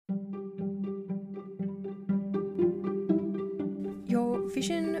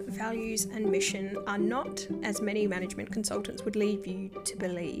vision, values, and mission are not, as many management consultants would lead you to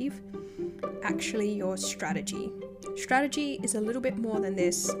believe, actually your strategy. Strategy is a little bit more than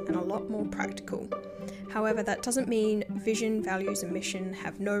this and a lot more practical. However, that doesn't mean vision, values, and mission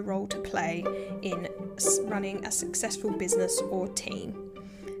have no role to play in running a successful business or team.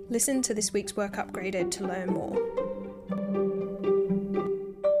 Listen to this week's Work Upgraded to learn more.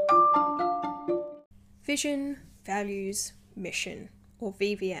 Vision, values, mission, or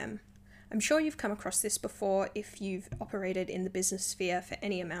VVM. I'm sure you've come across this before if you've operated in the business sphere for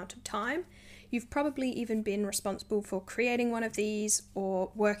any amount of time. You've probably even been responsible for creating one of these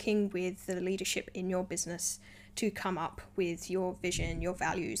or working with the leadership in your business to come up with your vision, your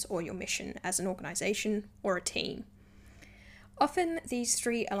values, or your mission as an organization or a team. Often these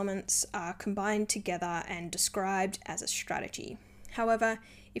three elements are combined together and described as a strategy. However,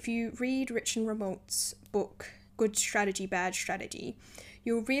 if you read Rich and Remote's book, Good Strategy, Bad Strategy,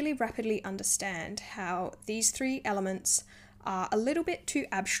 you'll really rapidly understand how these three elements are a little bit too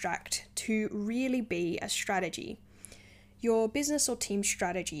abstract to really be a strategy. Your business or team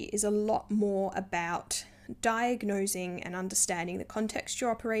strategy is a lot more about diagnosing and understanding the context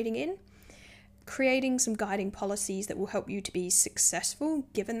you're operating in, creating some guiding policies that will help you to be successful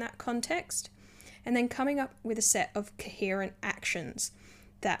given that context, and then coming up with a set of coherent actions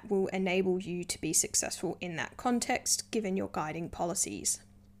that will enable you to be successful in that context given your guiding policies.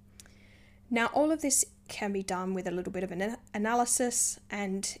 Now, all of this can be done with a little bit of an analysis,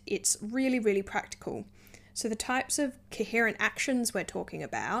 and it's really, really practical. So the types of coherent actions we're talking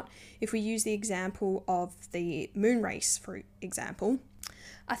about, if we use the example of the moon race, for example,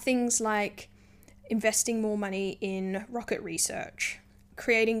 are things like investing more money in rocket research,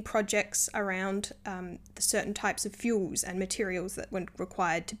 creating projects around the certain types of fuels and materials that were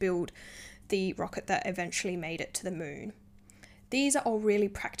required to build the rocket that eventually made it to the moon. These are all really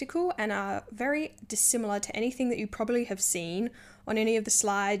practical and are very dissimilar to anything that you probably have seen on any of the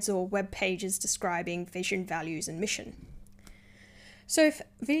slides or web pages describing vision, values, and mission. So if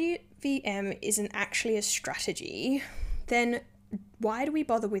VVM isn't actually a strategy, then why do we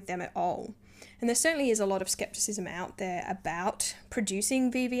bother with them at all? And there certainly is a lot of skepticism out there about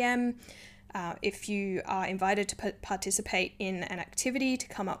producing VVM. If you are invited to participate in an activity to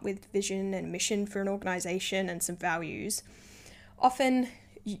come up with vision and mission for an organization and some values, often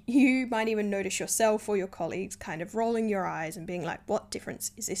you might even notice yourself or your colleagues kind of rolling your eyes and being like, what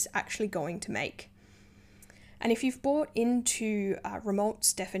difference is this actually going to make? And if you've bought into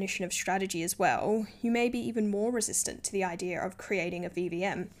Remote's definition of strategy as well, you may be even more resistant to the idea of creating a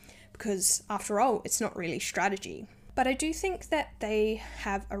VVM, because after all, it's not really strategy. But I do think that they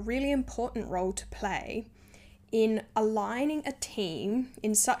have a really important role to play in aligning a team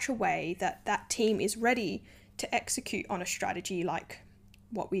in such a way that that team is ready to execute on a strategy like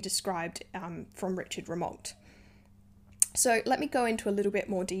what we described from Richard Remote. So let me go into a little bit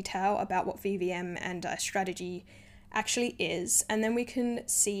more detail about what VVM and a strategy actually is, and then we can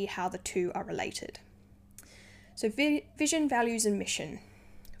see how the two are related. So vision, values, and mission.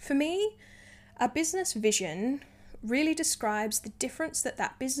 For me, a business vision really describes the difference that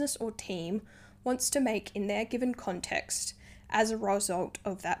that business or team wants to make in their given context as a result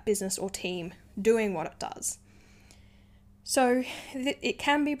of that business or team doing what it does. So it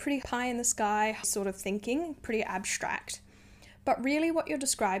can be pretty pie in the sky sort of thinking, pretty abstract. But really what you're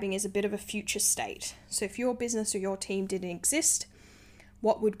describing is a bit of a future state. So if your business or your team didn't exist,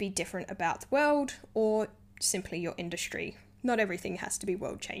 what would be different about the world or simply your industry? Not everything has to be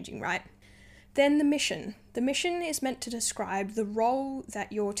world-changing, right? Then the mission. The mission is meant to describe the role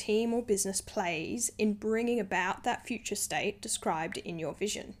that your team or business plays in bringing about that future state described in your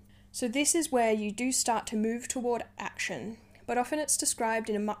vision. So this is where you do start to move toward action, but often it's described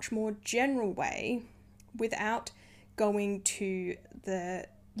in a much more general way without going to the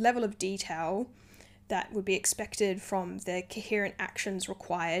level of detail that would be expected from the coherent actions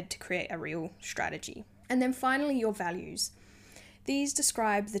required to create a real strategy. And then finally, your values. These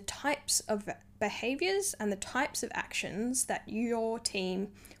describe the types of behaviors and the types of actions that your team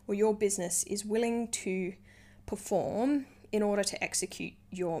or your business is willing to perform in order to execute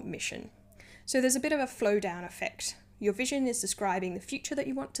your mission. So there's a bit of a flow down effect. Your vision is describing the future that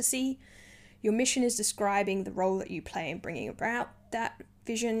you want to see. Your mission is describing the role that you play in bringing about that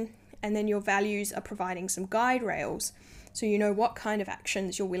vision. And then your values are providing some guide rails so you know what kind of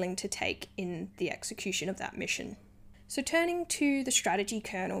actions you're willing to take in the execution of that mission. So turning to the strategy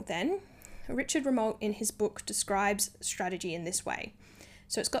kernel then, Richard Remote in his book describes strategy in this way.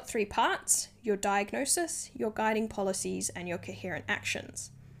 So it's got three parts: your diagnosis, your guiding policies, and your coherent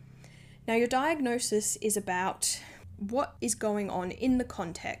actions. Now, your diagnosis is about what is going on in the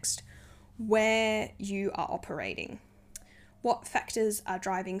context where you are operating. What factors are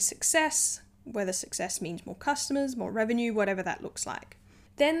driving success, whether success means more customers, more revenue, whatever that looks like.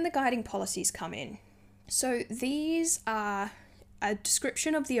 Then the guiding policies come in. So these are a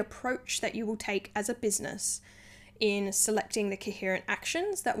description of the approach that you will take as a business in selecting the coherent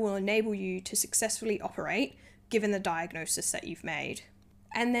actions that will enable you to successfully operate given the diagnosis that you've made.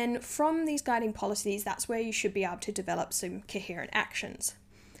 And then from these guiding policies, that's where you should be able to develop some coherent actions.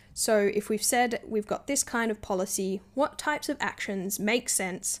 So if we've said we've got this kind of policy, what types of actions make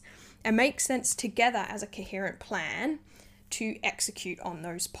sense and make sense together as a coherent plan to execute on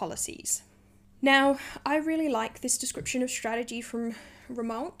those policies? Now, I really like this description of strategy from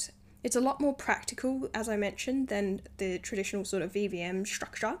Remote. It's a lot more practical, as I mentioned, than the traditional sort of VVM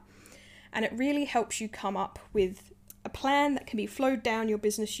structure. And it really helps you come up with a plan that can be flowed down your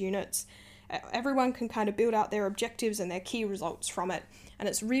business units. Everyone can kind of build out their objectives and their key results from it. And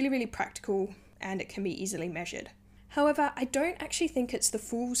it's really, really practical and it can be easily measured. However, I don't actually think it's the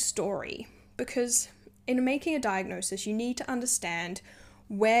full story, because in making a diagnosis, you need to understand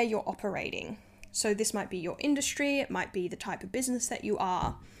where you're operating. So this might be your industry, it might be the type of business that you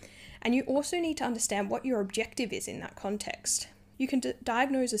are. And you also need to understand what your objective is in that context. You can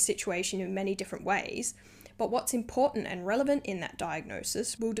diagnose a situation in many different ways, but what's important and relevant in that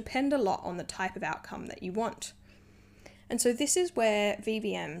diagnosis will depend a lot on the type of outcome that you want. And so this is where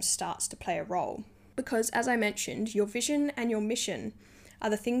VVM starts to play a role, because as I mentioned, your vision and your mission are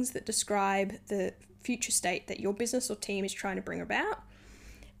the things that describe the future state that your business or team is trying to bring about,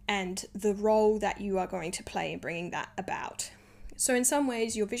 and the role that you are going to play in bringing that about. So in some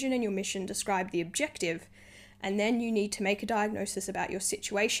ways, your vision and your mission describe the objective, and then you need to make a diagnosis about your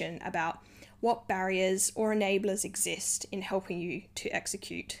situation, about what barriers or enablers exist in helping you to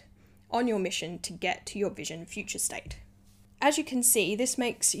execute on your mission to get to your vision future state. As you can see, this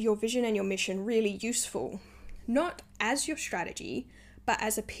makes your vision and your mission really useful, not as your strategy, but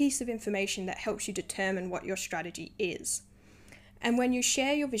as a piece of information that helps you determine what your strategy is. And when you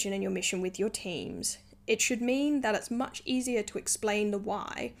share your vision and your mission with your teams, it should mean that it's much easier to explain the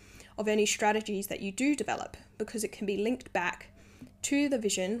why of any strategies that you do develop, because it can be linked back to the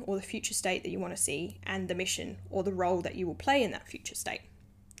vision or the future state that you want to see and the mission or the role that you will play in that future state.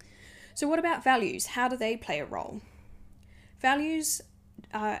 So what about values? How do they play a role? Values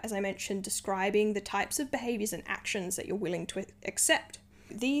are, as I mentioned, describing the types of behaviors and actions that you're willing to accept.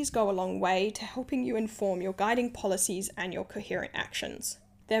 These go a long way to helping you inform your guiding policies and your coherent actions.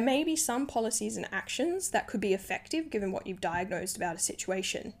 There may be some policies and actions that could be effective given what you've diagnosed about a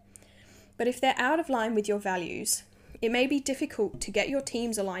situation. But if they're out of line with your values, it may be difficult to get your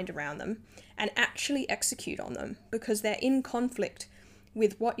teams aligned around them and actually execute on them because they're in conflict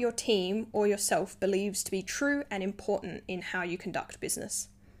with what your team or yourself believes to be true and important in how you conduct business.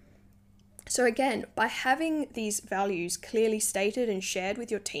 So again, by having these values clearly stated and shared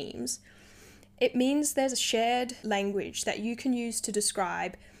with your teams, it means there's a shared language that you can use to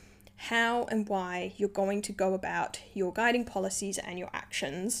describe how and why you're going to go about your guiding policies and your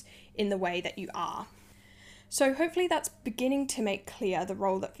actions in the way that you are. So hopefully that's beginning to make clear the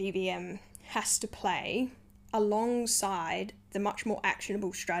role that VVM has to play alongside the much more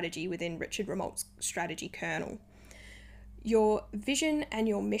actionable strategy within Richard Remote's strategy kernel. Your vision and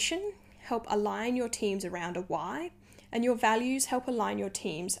your mission help align your teams around a why, and your values help align your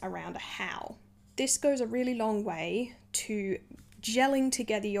teams around a how. This goes a really long way to gelling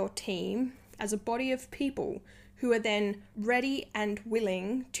together your team as a body of people who are then ready and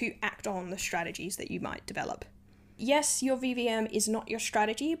willing to act on the strategies that you might develop. Yes, your VVM is not your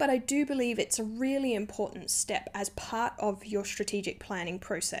strategy, but I do believe it's a really important step as part of your strategic planning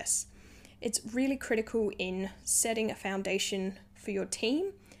process. It's really critical in setting a foundation for your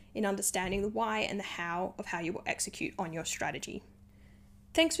team, in understanding the why and the how of how you will execute on your strategy.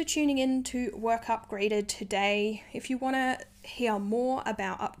 Thanks for tuning in to Work Upgraded today. If you want to hear more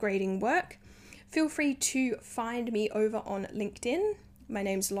about upgrading work, feel free to find me over on LinkedIn. My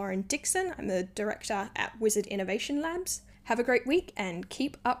name's Lauren Dixon. I'm the director at Wizard Innovation Labs. Have a great week and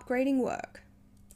keep upgrading work.